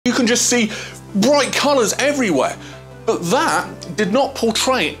You can just see bright colours everywhere. But that did not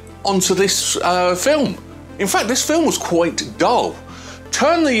portray onto this film. In fact, this film was quite dull.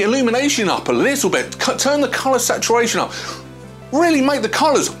 Turn the illumination up a little bit, turn the colour saturation up, really make the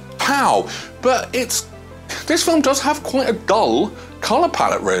colours pow. But this film does have quite a dull colour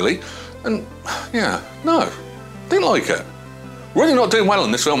palette, really. And yeah, no, didn't like it. Really not doing well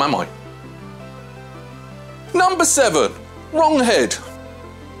in this film, am I? Number 7, wrong head.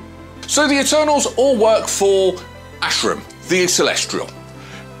 So the Eternals all work for Ashram, the Celestial.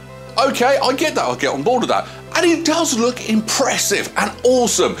 Okay, I get that, I'll get on board with that. And it does look impressive and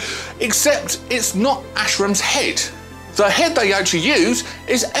awesome, except it's not Ashram's head. The head they actually use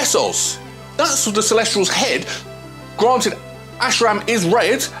is Essos. That's the Celestial's head. Granted, Ashram is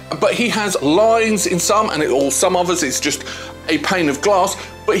red, but he has lines in some, or some others it's just a pane of glass,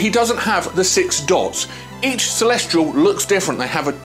 but he doesn't have the 6 dots. Each Celestial looks different. They have a